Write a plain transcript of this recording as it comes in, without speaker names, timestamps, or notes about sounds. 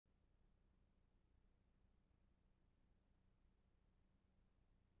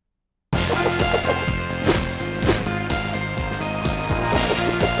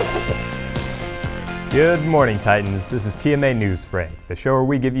Good morning, Titans. This is TMA News Break, the show where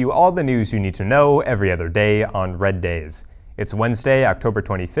we give you all the news you need to know every other day on red days. It's Wednesday, October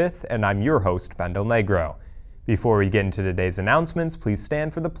 25th, and I'm your host, Ben Delnegro. Before we get into today's announcements, please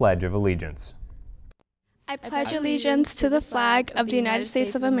stand for the Pledge of Allegiance. I pledge allegiance to the flag of the United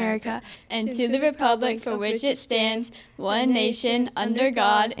States of America and to the republic for which it stands, one nation, under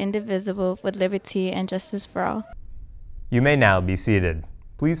God, indivisible, with liberty and justice for all. You may now be seated.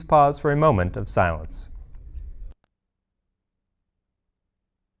 Please pause for a moment of silence.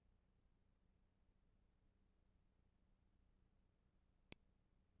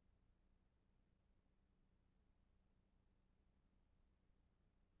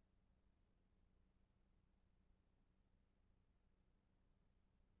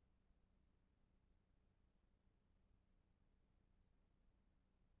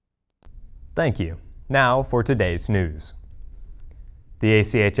 Thank you. Now for today's news. The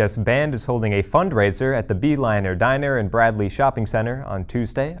ACHS Band is holding a fundraiser at the Beeliner Diner and Bradley Shopping Center on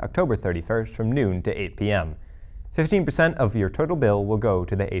Tuesday, October 31st from noon to 8 p.m. 15% of your total bill will go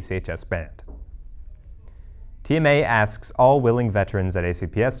to the ACHS Band. TMA asks all willing veterans at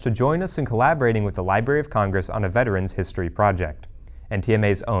ACPS to join us in collaborating with the Library of Congress on a Veterans History Project and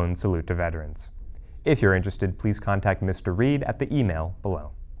TMA's own Salute to Veterans. If you're interested, please contact Mr. Reed at the email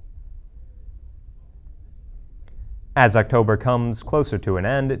below. As October comes closer to an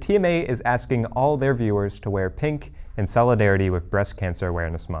end, TMA is asking all their viewers to wear pink in solidarity with Breast Cancer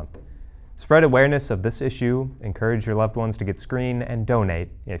Awareness Month. Spread awareness of this issue, encourage your loved ones to get screened, and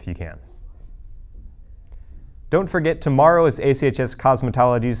donate if you can. Don't forget, tomorrow is ACHS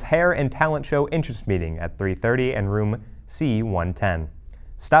Cosmetology's Hair and Talent Show Interest Meeting at 3:30 in room C110.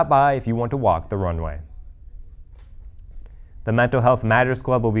 Stop by if you want to walk the runway. The Mental Health Matters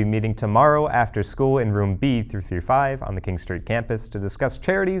Club will be meeting tomorrow after school in room B through 5 on the King Street campus to discuss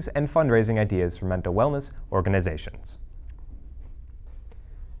charities and fundraising ideas for mental wellness organizations.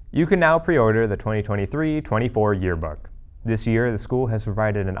 You can now pre-order the 2023-24 yearbook. This year, the school has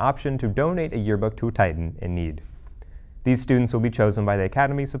provided an option to donate a yearbook to a Titan in need. These students will be chosen by the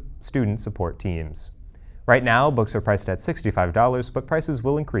Academy's student support teams. Right now, books are priced at $65, but prices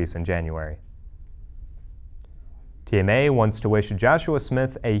will increase in January. TMA wants to wish Joshua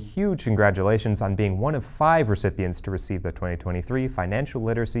Smith a huge congratulations on being one of 5 recipients to receive the 2023 Financial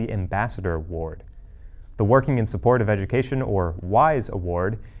Literacy Ambassador Award. The Working in Support of Education, or WISE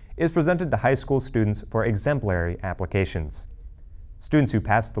Award, is presented to high school students for exemplary applications. Students who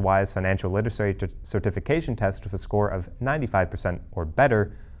pass the WISE Financial Literacy Certification Test with a score of 95% or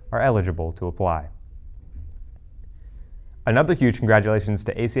better are eligible to apply. Another huge congratulations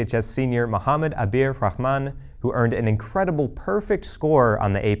to ACHS senior Mohammed Abir Rahman, who earned an incredible perfect score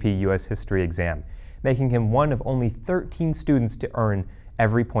on the AP US History exam, making him one of only 13 students to earn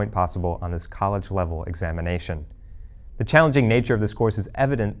every point possible on this college-level examination. The challenging nature of this course is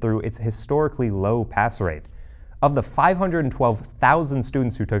evident through its historically low pass rate. Of the 512,000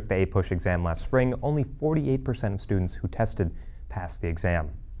 students who took the APUSH exam last spring, only 48% of students who tested passed the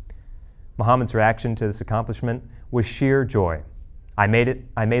exam. Mohammed's reaction to this accomplishment was sheer joy. "I made it,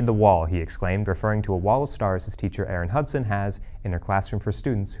 I made the wall," he exclaimed, referring to a wall of stars his teacher Erin Hudson has in her classroom for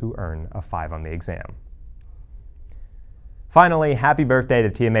students who earn a 5 on the exam. Finally, happy birthday to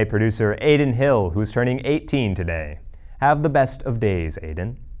TMA producer Aiden Hill, who's turning 18 today. Have the best of days,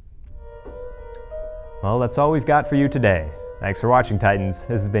 Aiden. Well, that's all we've got for you today. Thanks for watching, Titans.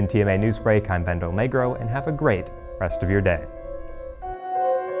 This has been TMA Newsbreak. I'm Ben Delnegro, and have a great rest of your day.